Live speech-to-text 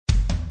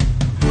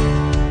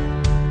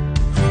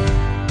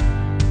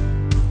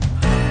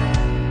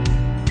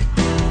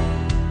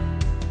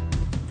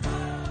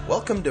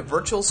Welcome to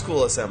Virtual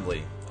School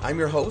Assembly. I'm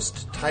your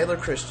host, Tyler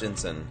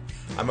Christensen.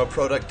 I'm a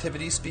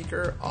productivity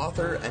speaker,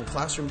 author, and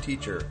classroom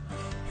teacher.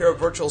 Here at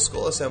Virtual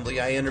School Assembly,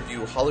 I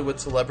interview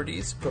Hollywood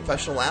celebrities,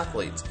 professional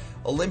athletes,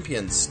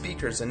 Olympians,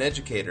 speakers, and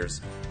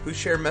educators who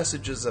share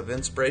messages of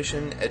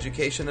inspiration,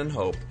 education, and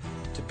hope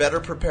to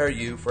better prepare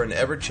you for an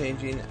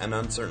ever-changing and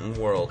uncertain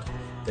world.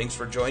 Thanks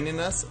for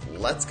joining us.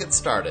 Let's get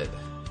started.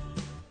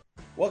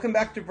 Welcome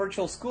back to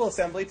Virtual School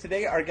Assembly.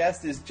 Today our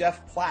guest is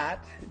Jeff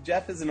Platt.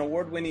 Jeff is an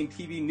award-winning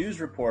TV news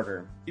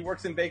reporter. He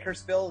works in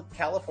Bakersfield,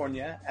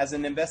 California as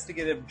an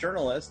investigative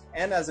journalist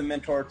and as a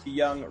mentor to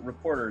young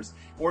reporters.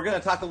 We're going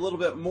to talk a little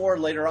bit more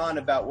later on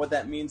about what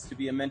that means to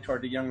be a mentor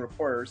to young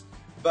reporters.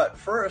 But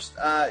first,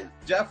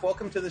 Jeff,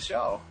 welcome to the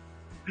show.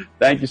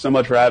 Thank you so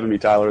much for having me,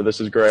 Tyler. This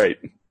is great.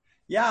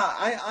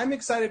 Yeah, I'm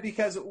excited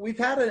because we've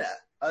had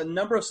a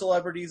number of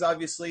celebrities,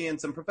 obviously,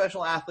 and some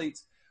professional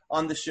athletes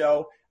on the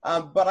show.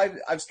 But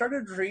I've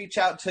started to reach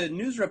out to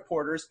news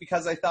reporters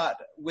because I thought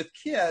with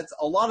kids,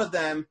 a lot of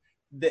them,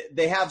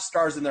 they have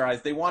stars in their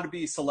eyes. They want to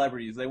be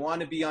celebrities. They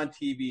want to be on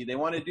TV. They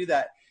want to do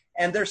that.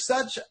 And there's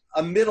such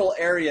a middle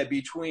area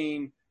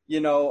between,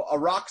 a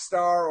rock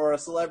star or a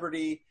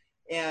celebrity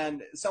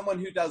and someone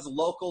who does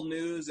local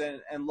news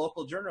and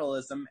local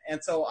journalism. And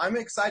so I'm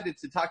excited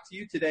to talk to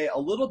you today a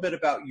little bit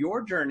about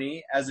your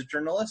journey as a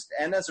journalist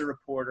and as a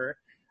reporter,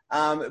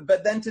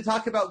 but then to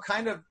talk about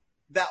kind of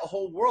that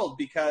whole world,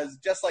 because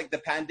just like the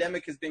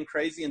pandemic has been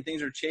crazy and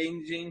things are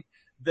changing,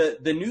 the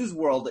news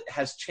world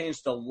has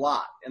changed a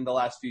lot in the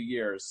last few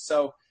years.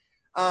 So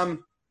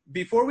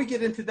before we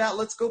get into that,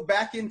 let's go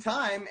back in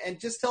time and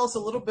just tell us a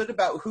little bit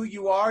about who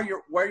you are,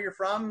 where you're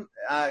from.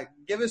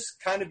 Give us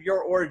kind of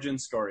your origin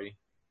story.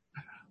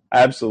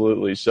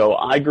 Absolutely. So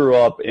I grew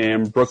up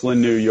in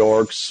Brooklyn, New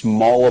York,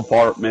 small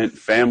apartment,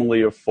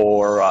 family of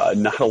four,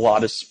 not a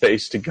lot of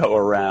space to go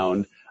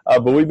around.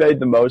 But we made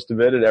the most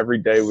of it, and every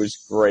day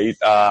was great.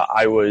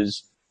 I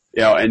was,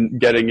 and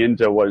getting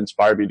into what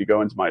inspired me to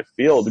go into my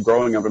field,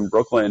 growing up in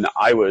Brooklyn,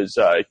 I was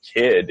a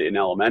kid in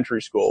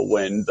elementary school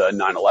when the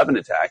 9/11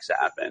 attacks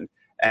happened.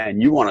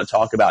 And you want to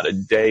talk about a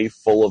day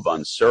full of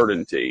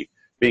uncertainty.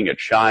 Being a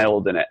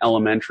child in an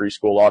elementary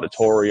school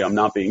auditorium,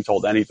 not being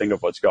told anything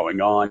of what's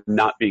going on,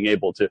 not being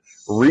able to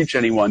reach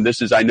anyone.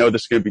 I know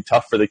this is going to be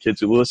tough for the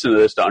kids who listen to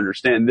this to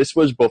understand. This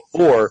was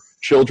before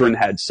children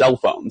had cell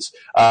phones.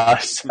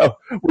 So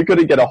we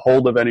couldn't get a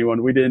hold of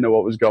anyone. We didn't know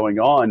what was going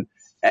on.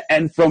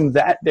 And from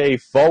that day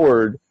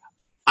forward,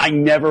 I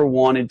never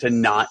wanted to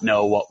not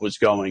know what was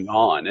going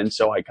on. And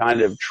so I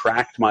kind of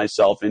tracked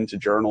myself into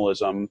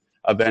journalism.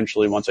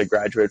 Eventually, once I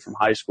graduated from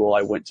high school,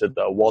 I went to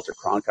the Walter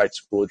Cronkite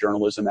School of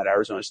Journalism at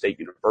Arizona State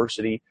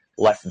University,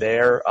 left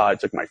there. I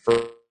took my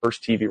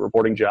first TV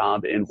reporting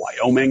job in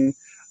Wyoming.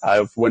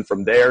 I went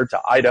from there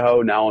to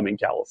Idaho. Now I'm in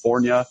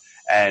California.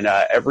 And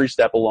every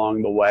step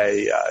along the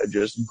way,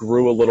 just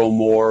grew a little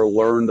more,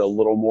 learned a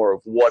little more of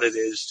what it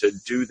is to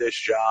do this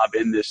job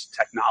in this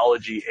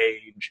technology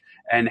age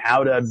and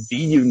how to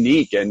be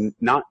unique and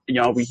not,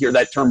 we hear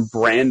that term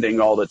branding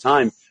all the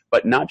time,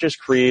 but not just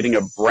creating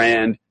a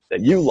brand that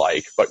you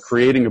like, but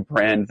creating a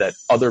brand that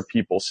other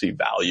people see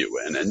value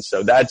in. And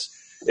so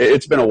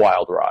it's been a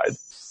wild ride.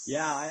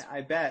 Yeah,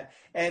 I bet.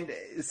 And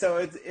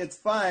so it's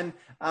fun.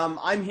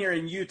 I'm here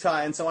in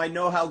Utah, and so I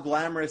know how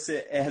glamorous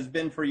it has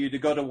been for you to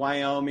go to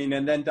Wyoming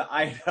and then to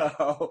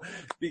Idaho,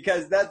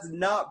 because that's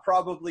not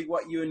probably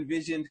what you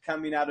envisioned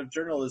coming out of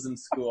journalism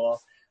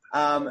school.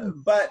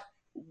 But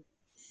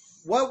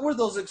what were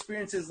those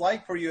experiences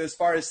like for you as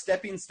far as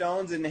stepping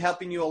stones and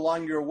helping you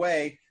along your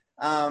way?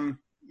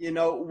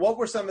 What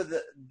were some of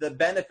the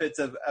benefits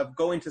of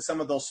going to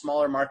some of those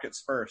smaller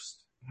markets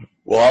first?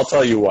 Well, I'll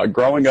tell you what,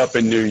 growing up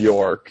in New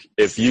York,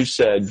 if you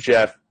said,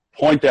 Jeff,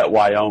 point at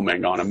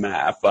Wyoming on a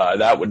map,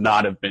 that would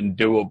not have been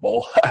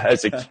doable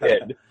as a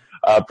kid,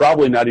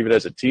 probably not even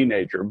as a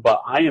teenager.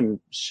 But I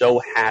am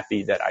so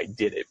happy that I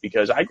did it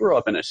because I grew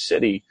up in a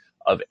city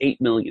of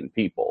 8 million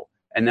people.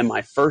 And then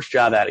my first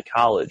job out of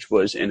college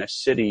was in a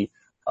city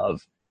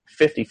of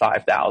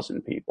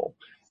 55,000 people.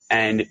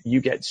 And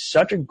you get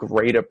such a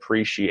great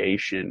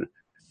appreciation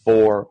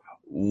for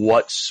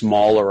what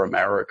smaller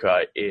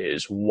America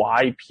is,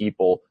 why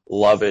people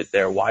love it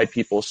there, why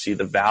people see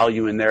the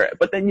value in there.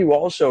 But then you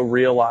also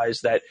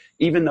realize that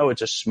even though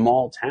it's a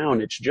small town,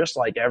 it's just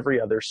like every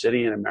other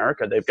city in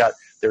America. They've got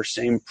their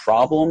same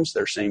problems,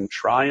 their same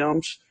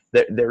triumphs,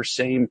 their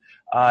same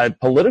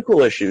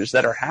political issues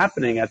that are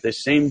happening at the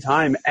same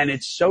time. And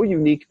it's so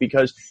unique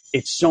because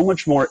it's so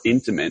much more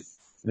intimate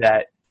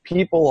that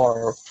people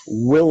are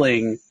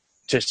willing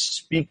to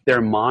speak their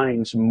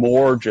minds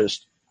more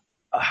just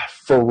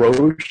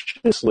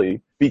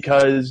ferociously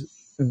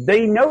because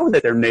they know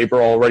that their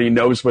neighbor already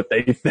knows what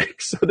they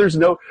think. So there's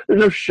no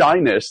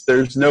shyness.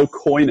 There's no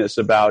coyness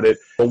about it.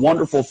 The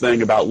wonderful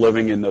thing about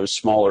living in those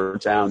smaller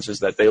towns is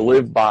that they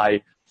live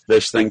by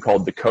this thing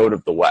called the Code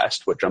of the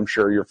West, which I'm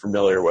sure you're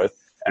familiar with.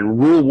 And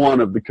rule one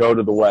of the Code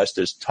of the West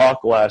is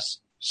talk less,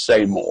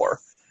 say more.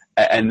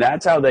 And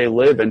that's how they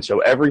live. And so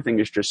everything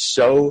is just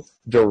so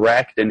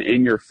direct and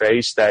in your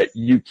face that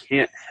you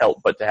can't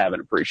help but to have an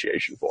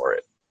appreciation for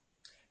it.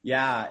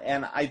 Yeah,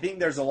 and I think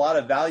there's a lot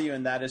of value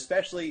in that,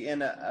 especially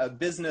in a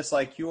business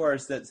like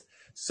yours that's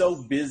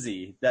so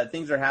busy that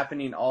things are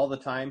happening all the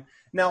time.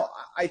 Now,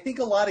 I think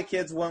a lot of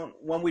kids,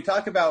 when we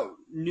talk about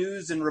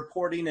news and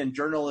reporting and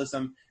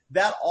journalism,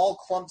 that all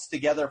clumps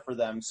together for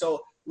them.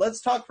 So let's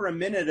talk for a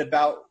minute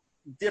about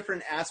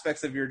different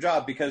aspects of your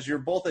job, because you're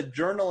both a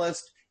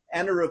journalist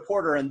and a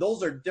reporter, and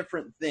those are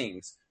different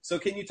things. So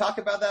can you talk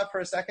about that for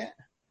a second?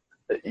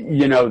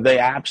 You know, they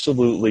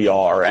absolutely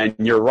are. And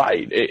you're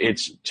right.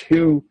 It's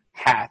two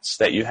hats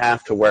that you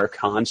have to wear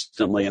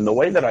constantly. And the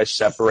way that I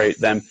separate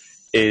them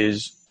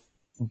is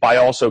by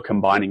also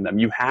combining them.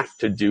 You have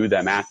to do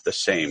them at the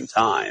same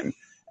time.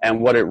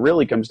 And what it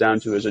really comes down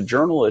to is a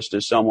journalist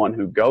is someone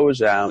who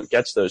goes out,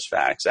 gets those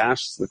facts,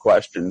 asks the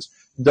questions,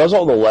 does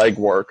all the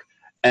legwork,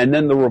 and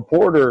then the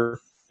reporter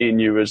in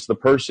you is the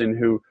person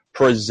who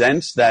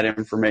presents that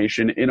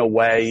information in a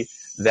way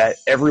that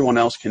everyone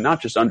else can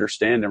not just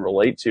understand and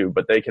relate to,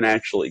 but they can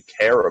actually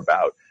care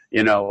about.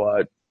 You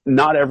know,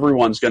 not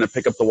everyone's going to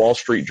pick up the Wall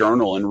Street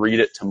Journal and read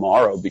it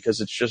tomorrow because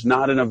it's just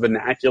not in a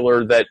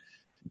vernacular that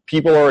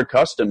people are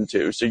accustomed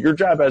to. So your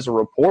job as a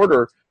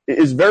reporter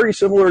is very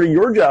similar to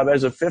your job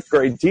as a fifth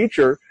grade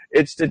teacher.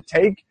 It's to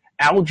take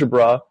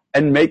algebra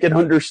and make it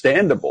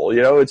understandable.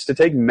 You know, it's to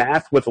take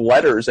math with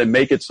letters and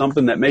make it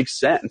something that makes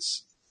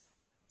sense.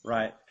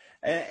 Right.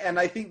 And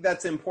I think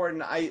that's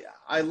important.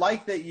 I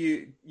like that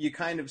you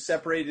kind of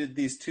separated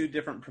these two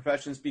different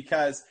professions,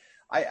 because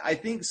I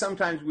think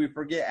sometimes we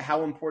forget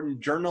how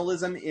important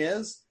journalism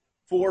is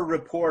for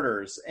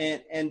reporters.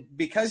 And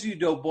because you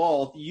do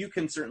both, you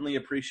can certainly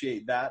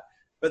appreciate that.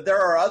 But there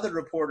are other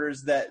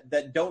reporters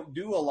that don't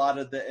do a lot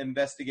of the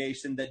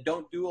investigation, that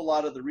don't do a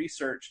lot of the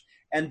research.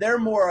 And they're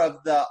more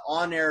of the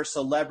on-air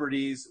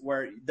celebrities,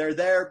 where they're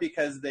there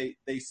because they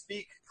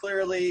speak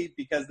clearly,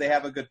 because they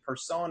have a good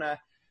persona.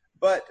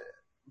 But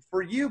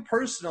for you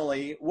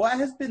personally, what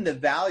has been the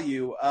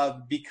value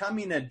of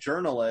becoming a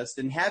journalist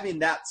and having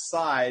that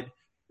side?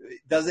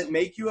 Does it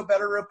make you a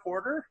better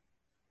reporter?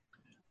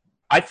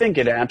 I think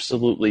it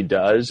absolutely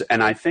does.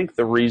 And I think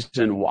the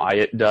reason why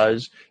it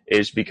does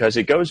is because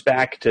it goes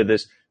back to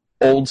this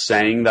old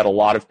saying that a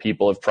lot of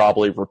people have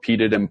probably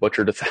repeated and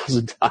butchered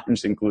 1,000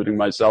 times, including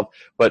myself.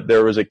 But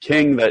there was a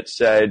king that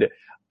said,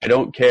 I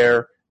don't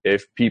care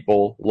if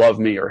people love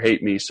me or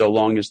hate me so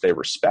long as they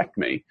respect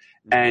me.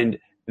 And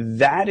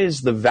that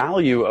is the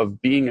value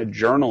of being a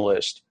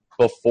journalist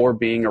before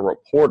being a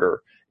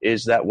reporter,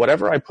 is that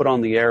whatever I put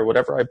on the air,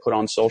 whatever I put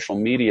on social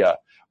media,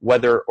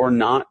 whether or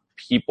not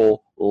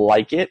people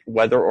like it,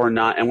 whether or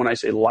not, and when I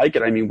say like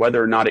it, I mean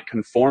whether or not it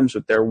conforms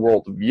with their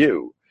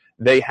worldview,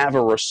 they have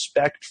a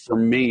respect for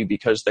me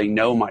because they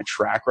know my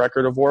track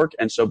record of work.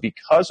 And so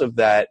because of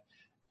that,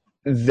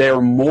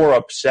 they're more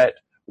upset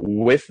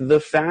with the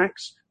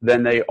facts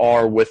than they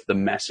are with the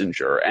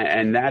messenger.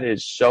 And that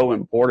is so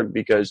important,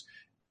 because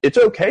it's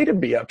okay to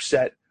be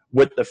upset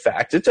with the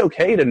facts. It's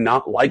okay to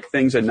not like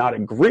things and not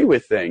agree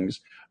with things.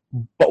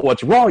 But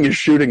what's wrong is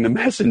shooting the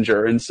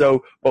messenger. And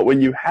so, but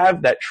when you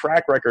have that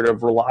track record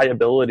of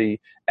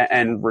reliability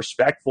and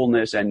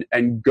respectfulness and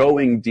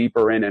going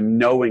deeper in and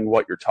knowing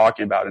what you're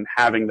talking about and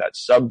having that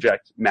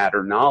subject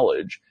matter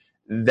knowledge,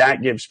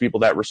 that gives people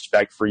that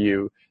respect for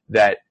you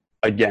that,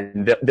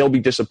 again, they'll be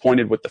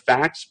disappointed with the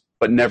facts,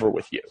 but never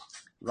with you.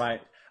 Right.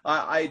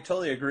 I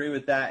totally agree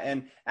with that.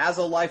 And as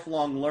a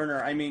lifelong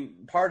learner, I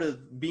mean, part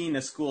of being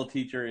a school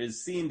teacher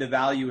is seeing the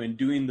value in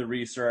doing the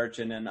research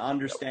and in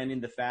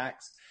understanding the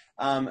facts.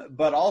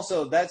 But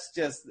also that's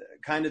just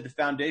kind of the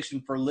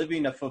foundation for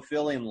living a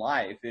fulfilling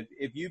life.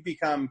 If you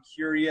become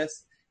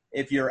curious,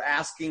 if you're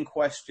asking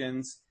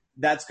questions,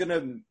 that's going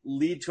to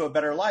lead to a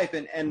better life.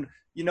 And,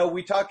 you know,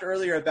 we talked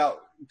earlier about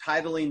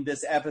titling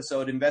this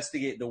episode,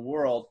 Investigate the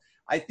World.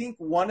 I think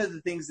one of the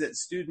things that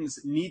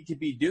students need to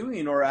be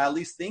doing, or at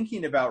least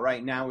thinking about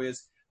right now,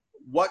 is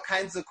what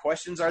kinds of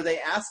questions are they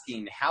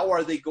asking? How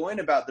are they going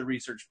about the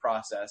research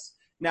process?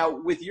 Now,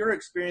 with your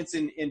experience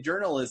in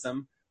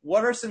journalism,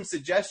 what are some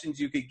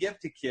suggestions you could give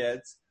to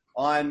kids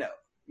on,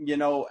 you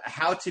know,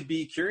 how to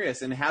be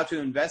curious and how to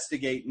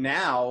investigate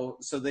now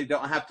so they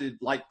don't have to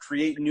like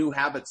create new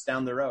habits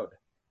down the road?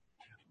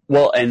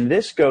 Well, and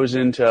this goes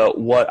into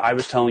what I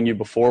was telling you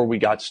before we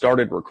got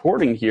started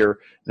recording here,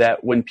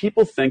 that when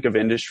people think of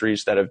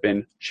industries that have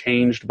been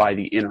changed by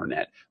the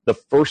internet, the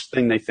first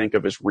thing they think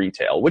of is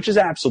retail, which is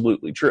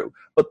absolutely true.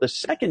 But the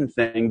second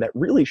thing that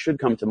really should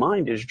come to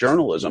mind is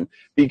journalism,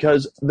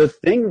 because the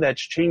thing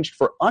that's changed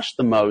for us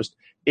the most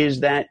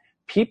is that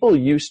people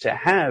used to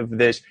have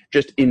this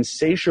just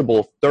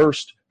insatiable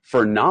thirst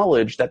for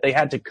knowledge that they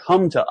had to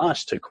come to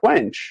us to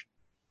quench.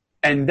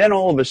 And then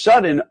all of a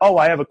sudden, oh,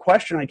 I have a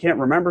question. I can't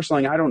remember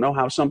something. I don't know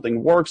how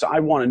something works. I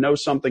want to know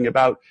something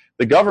about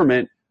the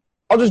government.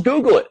 I'll just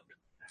Google it.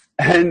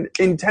 And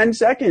in 10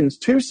 seconds,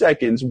 2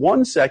 seconds,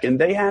 1 second,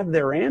 they have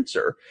their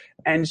answer.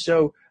 And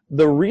so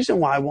the reason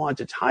why I wanted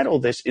to title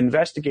this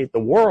Investigate the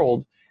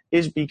World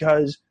is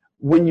because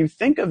when you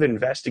think of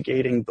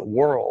investigating the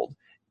world,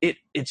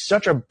 it's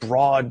such a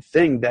broad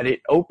thing that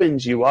it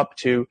opens you up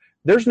to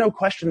there's no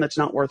question that's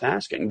not worth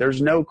asking.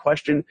 There's no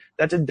question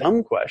that's a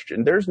dumb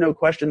question. There's no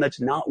question that's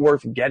not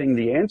worth getting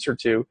the answer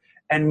to.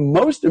 And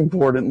most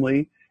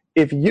importantly,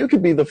 if you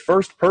could be the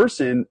first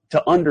person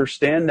to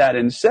understand that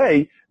and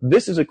say,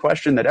 this is a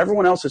question that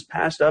everyone else has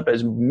passed up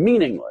as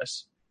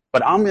meaningless,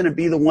 but I'm going to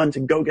be the one to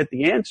go get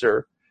the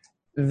answer,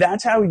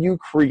 that's how you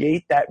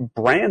create that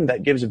brand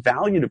that gives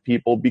value to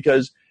people.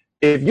 Because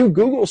if you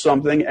Google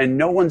something and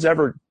no one's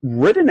ever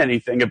written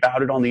anything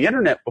about it on the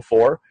internet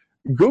before,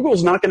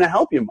 Google's not going to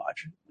help you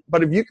much.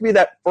 But if you can be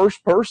that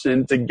first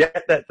person to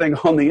get that thing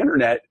on the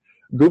internet,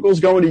 Google's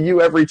going to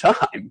you every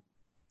time.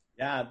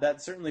 Yeah,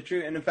 that's certainly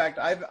true. And in fact,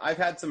 I've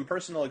had some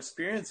personal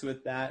experience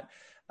with that.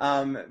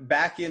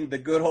 Back in the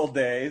good old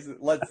days,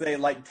 let's say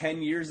like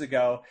 10 years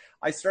ago,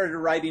 I started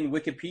writing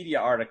Wikipedia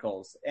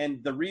articles.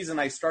 And the reason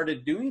I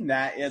started doing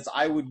that is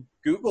I would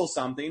Google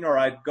something, or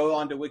I'd go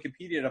onto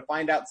Wikipedia to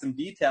find out some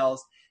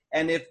details.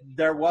 And if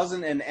there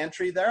wasn't an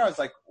entry there, I was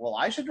like, well,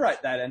 I should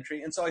write that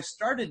entry. And so I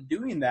started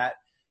doing that,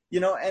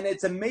 and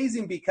it's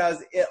amazing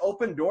because it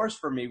opened doors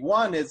for me.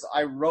 One is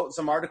I wrote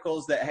some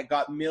articles that had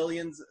got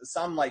millions,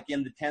 some like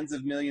in the tens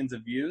of millions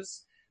of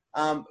views.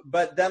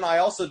 But then I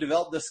also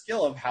developed the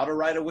skill of how to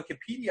write a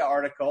Wikipedia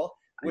article,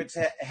 which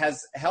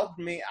has helped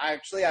me.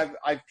 Actually,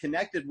 I've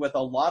connected with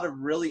a lot of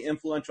really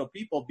influential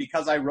people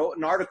because I wrote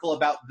an article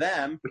about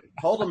them,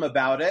 told them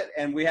about it,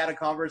 and we had a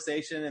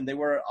conversation and they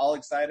were all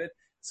excited.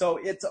 So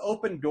it's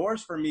opened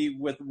doors for me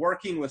with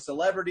working with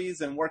celebrities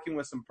and working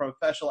with some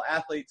professional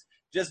athletes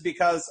just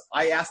because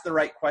I asked the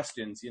right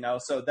questions,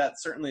 so that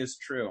certainly is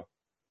true.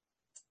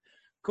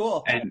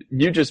 Cool. And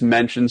you just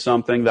mentioned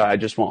something that I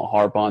just want to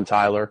harp on,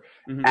 Tyler.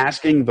 Mm-hmm.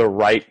 Asking the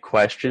right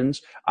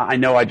questions. I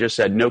know I just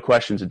said no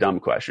question's a dumb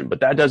question, but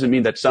that doesn't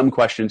mean that some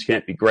questions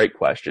can't be great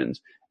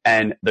questions.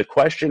 And the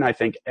question I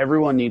think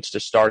everyone needs to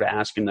start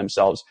asking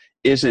themselves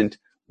isn't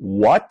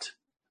what,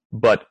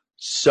 but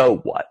so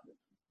what?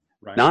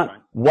 Right,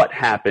 Not what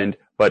happened,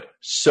 but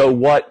so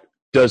what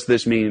does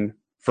this mean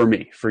for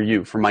me, for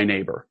you, for my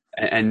neighbor?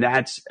 And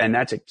that's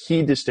a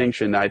key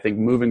distinction that I think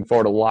moving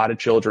forward, a lot of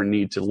children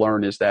need to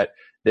learn, is that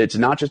it's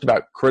not just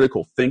about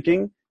critical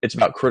thinking, it's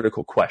about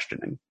critical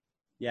questioning.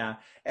 Yeah,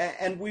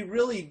 and we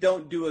really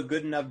don't do a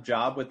good enough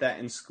job with that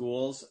in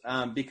schools,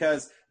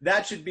 because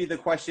that should be the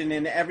question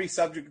in every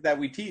subject that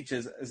we teach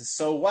is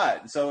so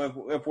what?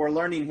 So if we're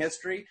learning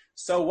history,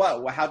 so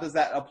what? How does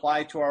that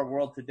apply to our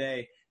world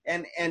today?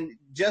 And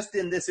just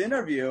in this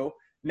interview,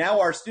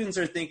 now our students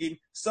are thinking,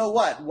 so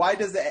what? Why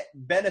does it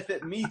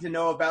benefit me to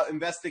know about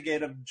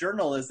investigative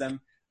journalism?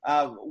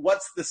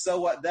 What's the so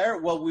what there?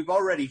 Well, we've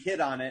already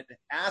hit on it.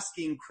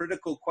 Asking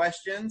critical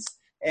questions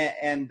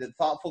and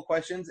thoughtful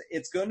questions,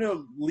 it's going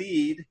to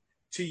lead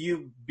to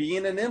you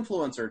being an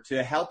influencer,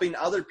 to helping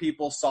other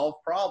people solve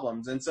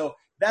problems. And so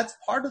that's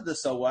part of the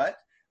so what.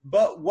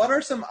 But what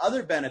are some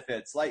other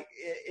benefits? Like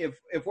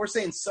if we're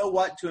saying so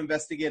what to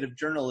investigative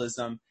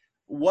journalism,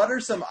 what are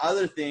some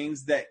other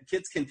things that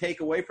kids can take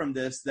away from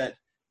this, that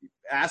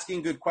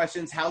asking good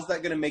questions, how's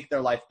that going to make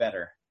their life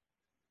better?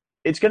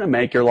 It's going to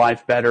make your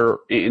life better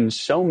in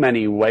so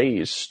many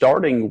ways,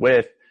 starting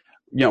with,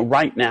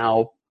 right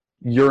now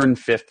you're in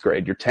 5th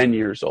grade, you're 10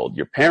 years old.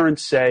 Your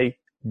parents say,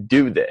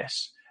 do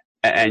this.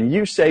 And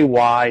you say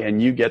why, and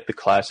you get the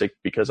classic,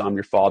 because I'm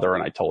your father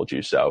and I told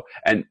you so.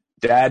 And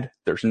Dad,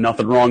 there's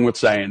nothing wrong with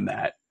saying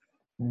that.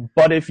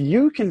 But if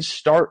you can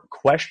start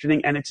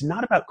questioning, and it's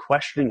not about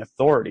questioning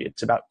authority,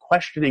 it's about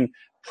questioning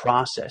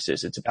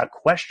processes, it's about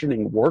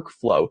questioning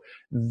workflow.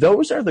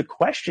 Those are the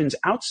questions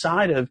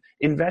outside of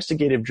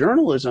investigative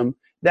journalism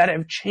that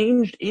have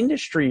changed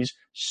industries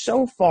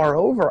so far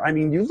over. I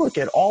mean, you look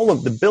at all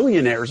of the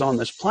billionaires on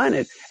this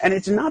planet, and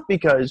it's not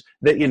because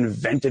they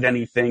invented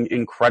anything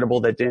incredible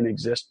that didn't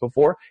exist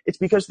before. It's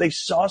because they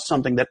saw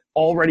something that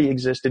already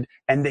existed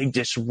and they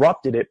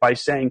disrupted it by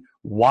saying,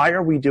 why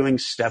are we doing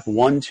step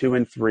 1, 2,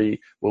 and 3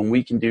 when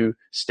we can do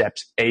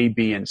steps A,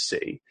 B, and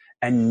C?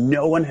 And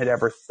no one had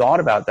ever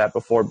thought about that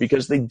before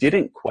because they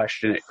didn't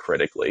question it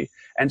critically.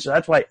 And so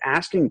that's why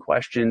asking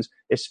questions,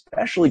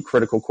 especially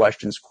critical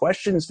questions,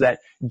 questions that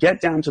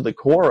get down to the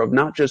core of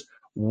not just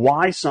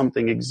why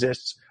something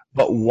exists,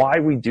 but why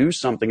we do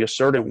something a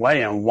certain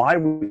way and why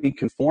we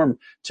conform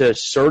to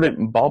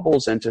certain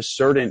bubbles and to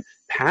certain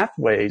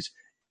pathways,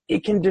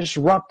 it can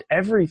disrupt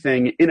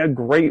everything in a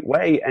great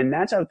way. And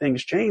that's how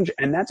things change.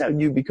 And that's how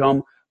you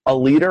become a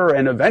leader,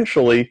 and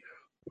eventually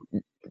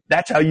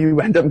that's how you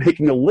end up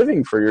making a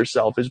living for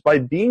yourself, is by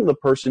being the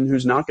person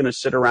who's not going to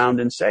sit around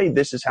and say,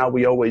 this is how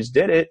we always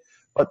did it,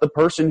 but the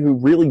person who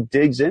really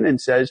digs in and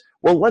says,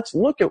 well, let's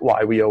look at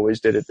why we always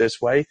did it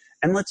this way,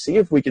 and let's see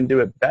if we can do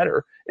it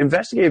better.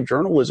 Investigative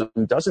journalism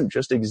doesn't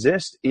just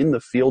exist in the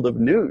field of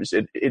news.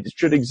 It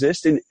should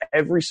exist in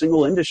every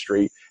single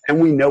industry, and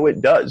we know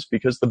it does,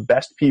 because the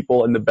best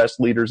people and the best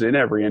leaders in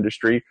every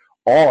industry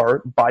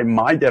are, by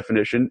my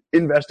definition,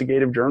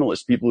 investigative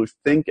journalists, people who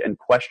think and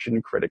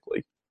question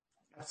critically.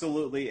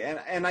 Absolutely.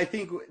 And I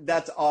think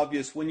that's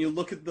obvious. When you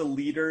look at the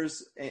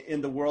leaders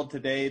in the world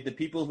today, the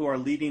people who are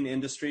leading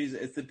industries,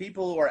 it's the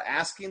people who are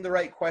asking the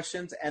right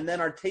questions and then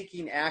are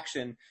taking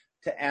action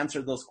to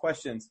answer those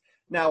questions.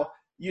 Now,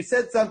 you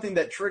said something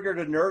that triggered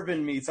a nerve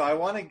in me, so I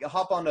want to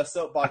hop on a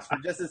soapbox for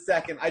just a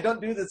second. I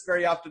don't do this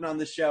very often on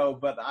the show,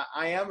 but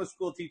I am a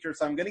school teacher,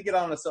 so I'm going to get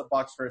on a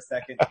soapbox for a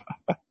second.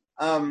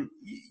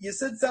 You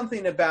said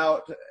something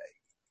about,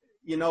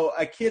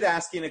 a kid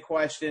asking a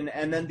question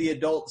and then the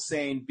adult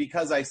saying,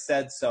 because I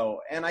said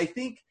so. And I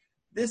think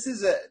this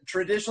is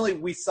traditionally,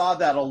 we saw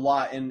that a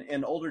lot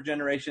in older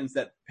generations,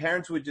 that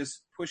parents would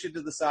just push it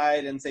to the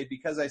side and say,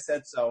 because I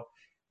said so.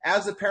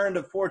 As a parent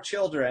of 4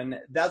 children,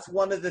 that's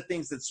one of the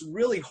things that's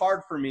really hard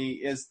for me,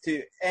 is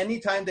to,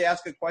 anytime they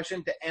ask a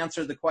question, to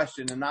answer the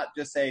question and not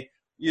just say,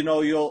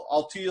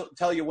 I'll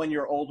tell you when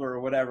you're older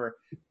or whatever.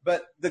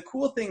 But the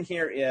cool thing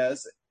here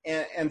is,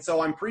 and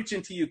so I'm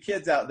preaching to you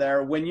kids out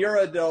there, when you're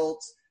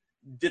adults,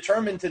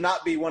 determined to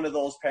not be one of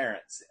those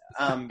parents.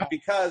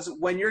 Because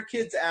when your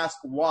kids ask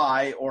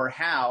why or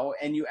how,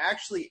 and you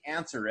actually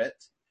answer it,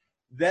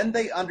 then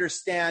they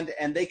understand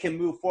and they can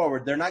move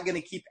forward. They're not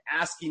going to keep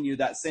asking you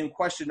that same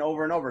question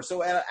over and over.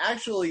 So it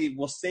actually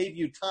will save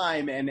you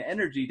time and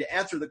energy to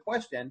answer the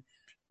question.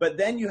 But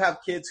then you have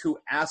kids who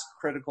ask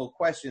critical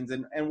questions.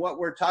 And what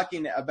we're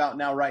talking about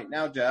right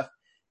now, Jeff,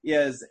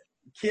 is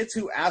kids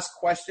who ask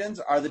questions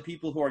are the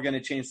people who are going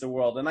to change the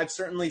world. And I've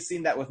certainly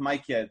seen that with my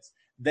kids.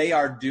 They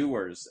are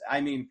doers.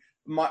 I mean,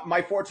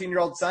 my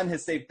 14-year-old son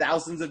has saved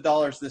thousands of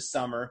dollars this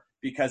summer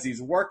because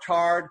he's worked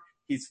hard.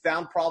 He's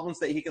found problems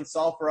that he can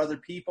solve for other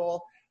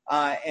people,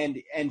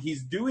 and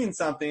he's doing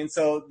something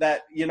so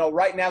that,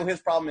 right now his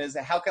problem is,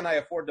 how can I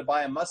afford to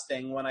buy a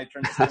Mustang when I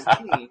turn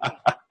 17?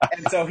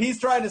 And so he's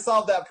trying to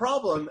solve that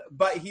problem,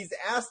 but he's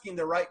asking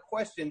the right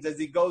questions as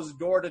he goes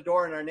door to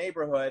door in our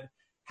neighborhood.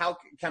 How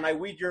can I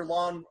weed your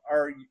lawn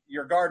or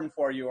your garden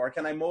for you? Or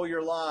can I mow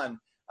your lawn?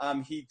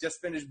 He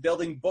just finished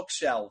building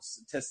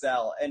bookshelves to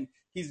sell, and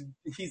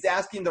he's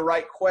asking the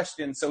right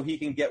questions so he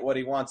can get what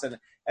he wants.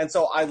 And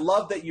so I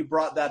love that you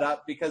brought that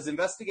up, because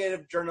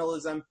investigative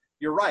journalism,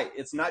 you're right,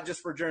 it's not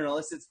just for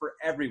journalists, it's for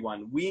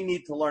everyone. We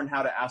need to learn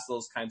how to ask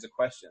those kinds of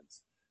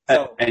questions.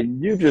 So,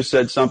 and you just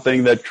said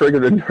something that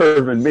triggered a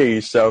nerve in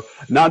me. So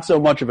not so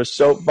much of a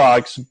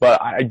soapbox,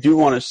 but I do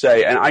want to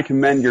say, and I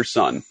commend your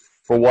son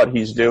for what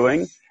he's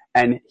doing.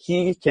 And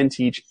he can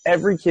teach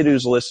every kid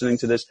who's listening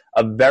to this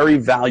a very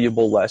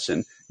valuable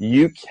lesson.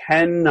 You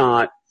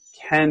cannot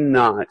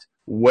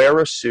wear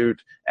a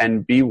suit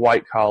and be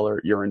white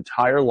collar your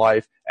entire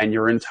life and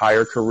your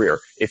entire career.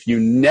 If you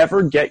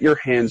never get your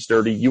hands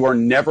dirty, you are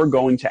never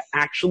going to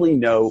actually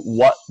know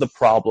what the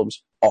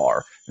problems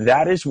are.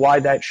 That is why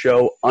that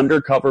show,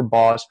 Undercover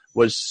Boss,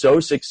 was so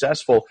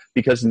successful,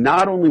 because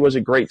not only was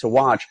it great to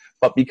watch,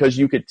 but because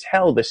you could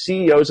tell the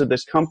CEOs of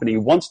this company,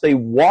 once they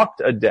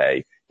walked a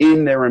day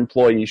in their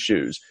employees'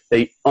 shoes,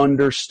 they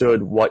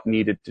understood what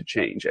needed to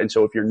change. And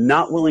so if you're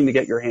not willing to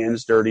get your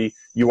hands dirty,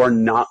 you are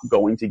not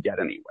going to get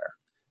anywhere.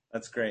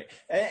 That's great.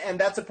 And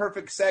that's a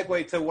perfect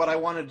segue to what I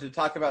wanted to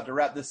talk about to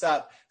wrap this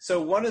up. So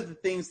one of the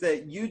things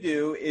that you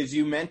do is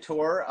you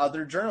mentor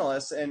other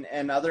journalists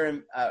and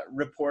other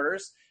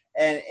reporters,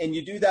 and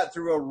you do that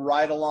through a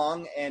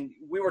ride-along. And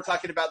we were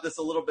talking about this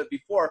a little bit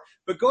before,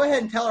 but go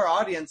ahead and tell our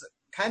audience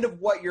kind of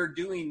what you're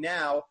doing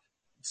now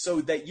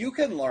so that you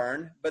can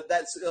learn, but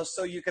that's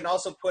so you can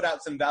also put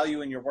out some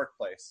value in your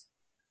workplace.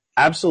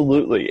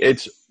 Absolutely.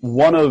 It's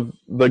one of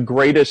the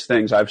greatest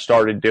things I've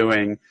started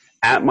doing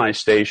at my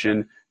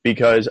station,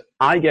 because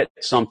I get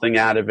something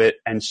out of it,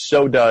 and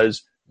so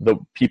does the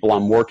people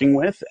I'm working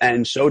with,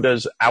 and so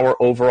does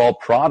our overall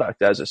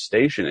product as a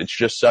station. It's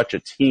just such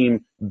a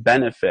team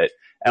benefit.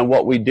 And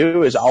what we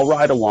do is I'll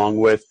ride along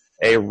with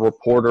a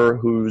reporter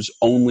who's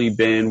only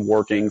been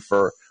working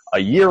for a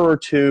year or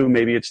two.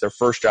 Maybe it's their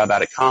first job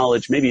out of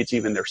college. Maybe it's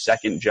even their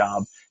second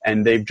job,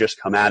 and they've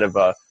just come out of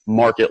a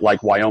market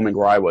like Wyoming,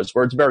 where I was,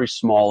 where it's very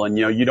small, and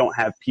you don't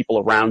have people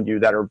around you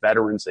that are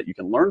veterans that you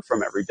can learn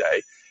from every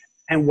day.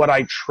 And what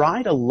I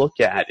try to look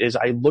at is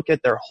I look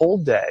at their whole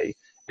day,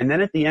 and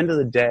then at the end of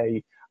the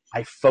day,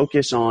 I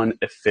focus on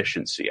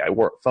efficiency. I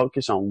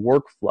focus on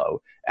workflow,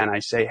 and I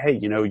say, hey,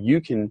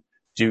 you can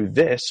do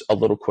this a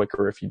little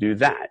quicker if you do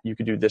that. You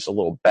can do this a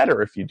little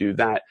better if you do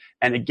that.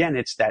 And again,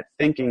 it's that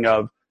thinking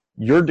of,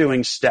 you're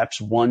doing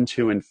steps 1,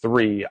 2, and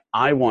 3.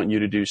 I want you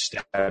to do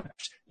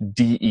steps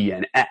D, E,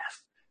 and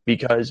F,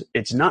 because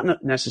it's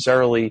not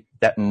necessarily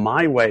that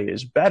my way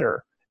is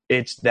better.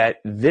 It's that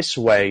this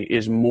way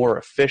is more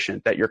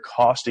efficient, that you're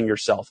costing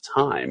yourself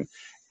time.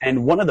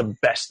 And one of the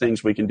best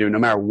things we can do, no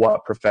matter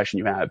what profession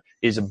you have,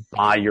 is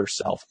buy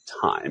yourself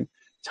time.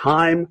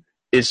 Time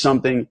is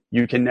something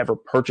you can never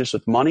purchase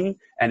with money,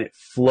 and it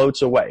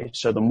floats away.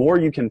 So the more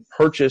you can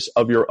purchase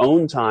of your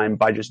own time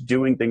by just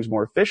doing things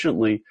more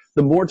efficiently,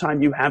 the more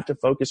time you have to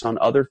focus on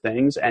other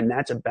things, and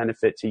that's a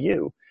benefit to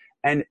you.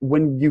 And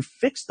when you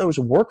fix those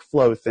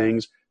workflow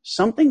things,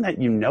 something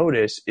that you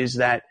notice is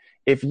that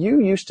if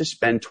you used to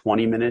spend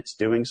 20 minutes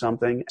doing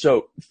something,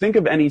 so think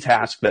of any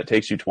task that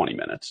takes you 20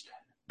 minutes,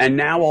 and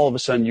now all of a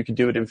sudden you can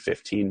do it in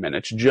 15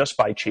 minutes just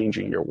by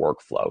changing your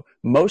workflow.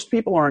 Most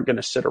people aren't going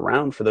to sit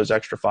around for those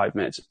extra 5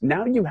 minutes.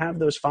 Now you have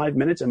those 5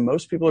 minutes, and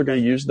most people are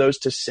going to use those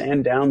to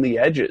sand down the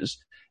edges.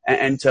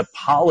 and to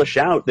polish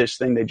out this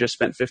thing they just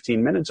spent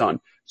 15 minutes on.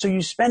 So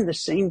you spend the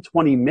same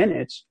 20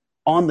 minutes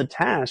on the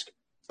task,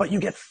 but you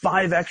get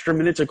 5 extra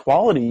minutes of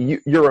quality.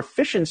 Your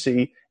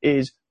efficiency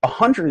is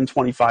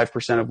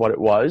 125% of what it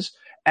was,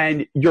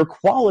 and your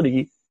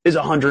quality is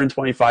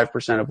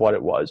 125% of what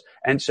it was.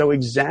 And so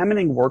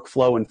examining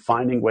workflow and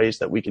finding ways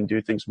that we can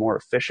do things more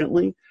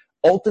efficiently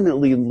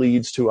ultimately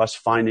leads to us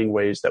finding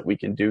ways that we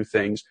can do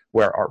things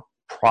where our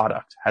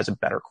product has a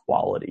better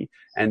quality.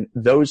 And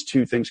those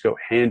two things go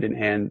hand in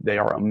hand. They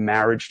are a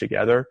marriage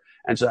together.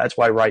 And so that's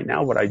why right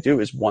now what I do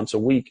is once a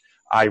week,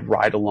 I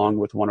ride along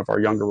with one of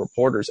our younger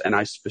reporters and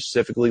I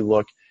specifically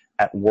look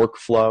at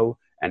workflow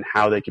and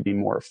how they can be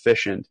more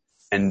efficient.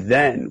 And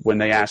then when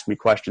they ask me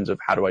questions of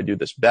how do I do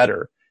this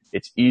better,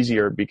 it's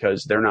easier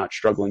because they're not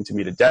struggling to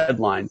meet a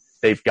deadline.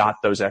 They've got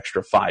those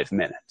extra 5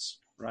 minutes.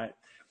 Right.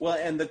 Well,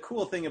 and the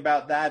cool thing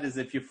about that is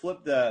if you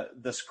flip the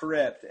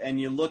script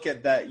and you look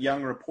at that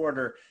young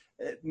reporter,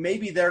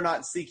 maybe they're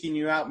not seeking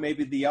you out,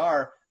 maybe they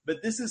are,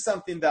 but this is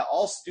something that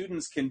all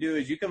students can do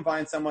is you can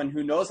find someone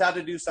who knows how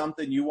to do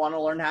something you want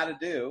to learn how to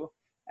do.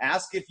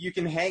 Ask if you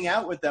can hang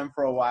out with them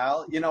for a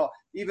while. You know,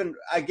 even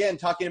again,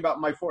 talking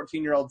about my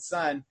 14-year-old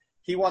son,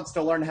 he wants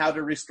to learn how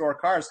to restore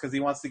cars because he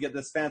wants to get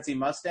this fancy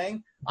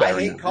Mustang. I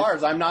hate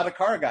cars. I'm not a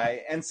car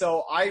guy. And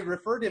so I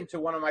referred him to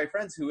one of my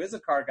friends who is a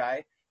car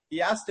guy.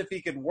 He asked if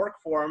he could work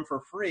for him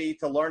for free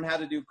to learn how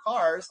to do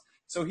cars.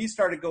 So he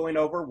started going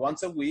over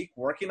once a week,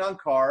 working on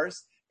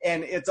cars.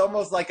 And it's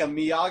almost like a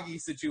Miyagi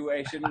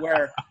situation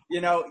where, you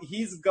know,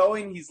 he's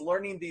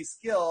learning these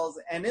skills.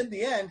 And in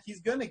the end, he's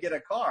going to get a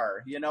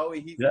car. You know,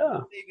 he's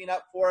saving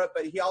up for it.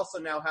 But he also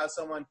now has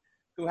someone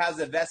who has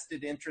a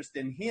vested interest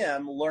in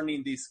him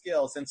learning these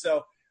skills. And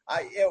so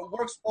it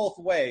works both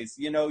ways.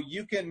 You know,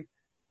 you can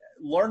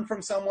learn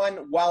from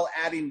someone while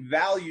adding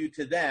value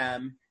to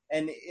them.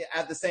 And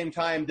at the same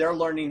time, they're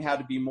learning how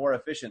to be more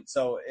efficient.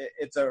 So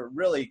it's a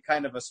really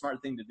kind of a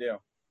smart thing to do.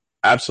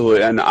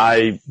 Absolutely. And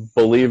I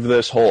believe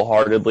this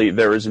wholeheartedly.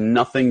 There is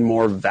nothing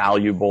more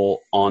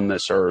valuable on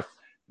this earth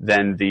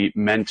than the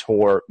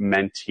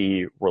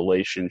mentor-mentee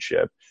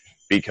relationship,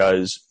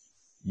 because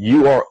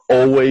you are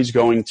always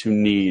going to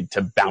need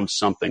to bounce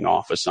something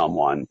off of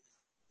someone.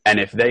 And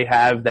if they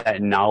have that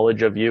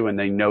knowledge of you and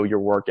they know your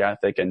work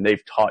ethic and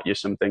they've taught you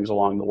some things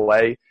along the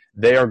way,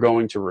 they are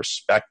going to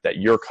respect that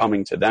you're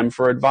coming to them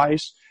for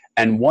advice.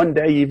 And one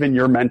day, even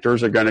your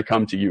mentors are going to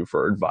come to you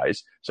for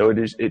advice. So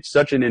it's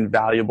such an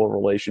invaluable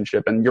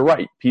relationship. And you're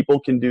right. People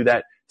can do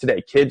that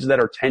today. Kids that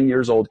are 10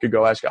 years old could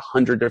go ask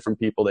 100 different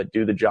people that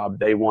do the job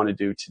they want to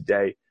do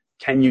today.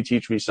 Can you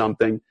teach me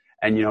something?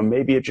 And, you know,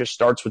 maybe it just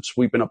starts with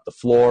sweeping up the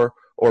floor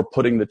or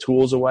putting the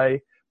tools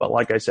away. But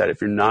like I said,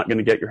 if you're not going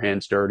to get your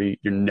hands dirty,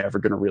 you're never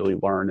going to really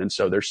learn. And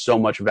so there's so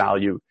much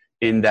value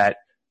in that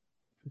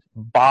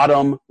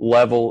bottom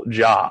level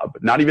job,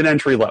 not even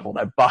entry level,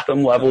 that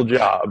bottom level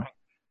job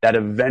that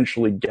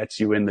eventually gets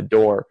you in the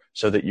door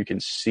so that you can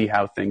see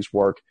how things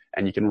work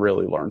and you can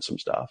really learn some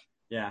stuff.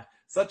 Yeah.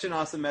 Such an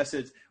awesome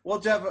message. Well,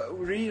 Jeff,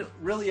 we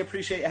really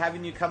appreciate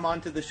having you come on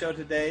to the show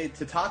today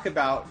to talk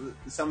about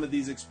some of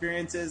these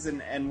experiences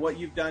and what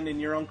you've done in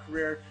your own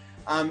career.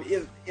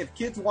 If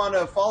kids want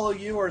to follow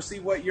you or see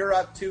what you're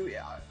up to,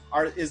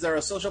 is there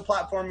a social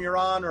platform you're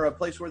on or a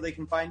place where they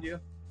can find you?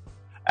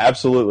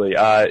 Absolutely.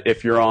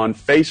 If you're on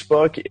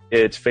Facebook,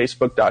 it's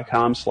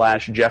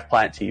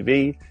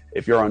facebook.com/JeffPlattTV.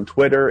 If you're on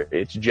Twitter,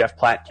 it's Jeff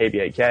Platt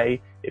KBAK.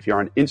 If you're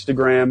on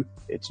Instagram,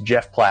 it's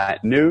Jeff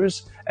Platt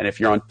News. And if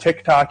you're on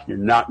TikTok, you're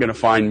not going to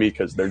find me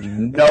because there's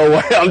no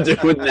way I'm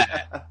doing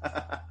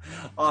that.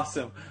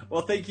 Awesome.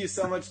 Well, thank you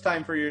so much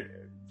I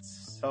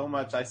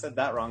said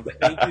that wrong.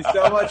 Thank you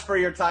so much for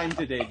your time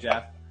today,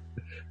 Jeff.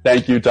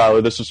 Thank you,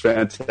 Tyler. This was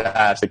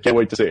fantastic. Can't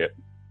wait to see it.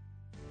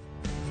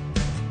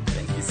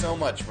 Thank you so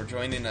much for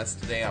joining us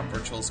today on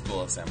Virtual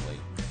School Assembly.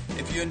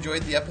 If you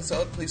enjoyed the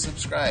episode, please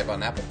subscribe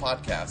on Apple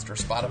Podcast or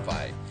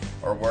Spotify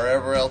or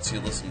wherever else you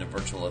listen to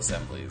Virtual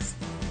Assemblies.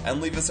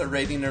 And leave us a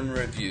rating and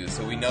review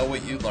so we know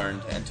what you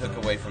learned and took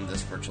away from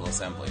this Virtual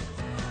Assembly.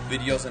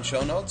 Videos and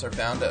show notes are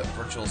found at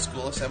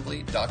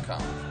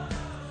virtualschooلاssembly.com.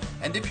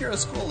 And if you're a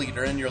school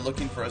leader and you're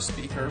looking for a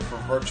speaker for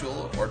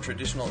virtual or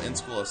traditional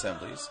in-school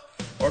assemblies,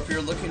 or if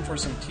you're looking for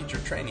some teacher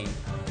training,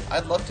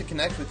 I'd love to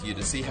connect with you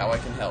to see how I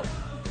can help.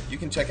 You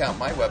can check out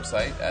my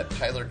website at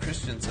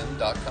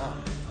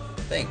tylerchristiansen.com.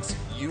 Thanks.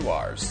 You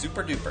are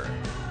super duper.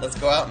 Let's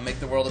go out and make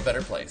the world a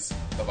better place.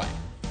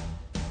 Bye-bye.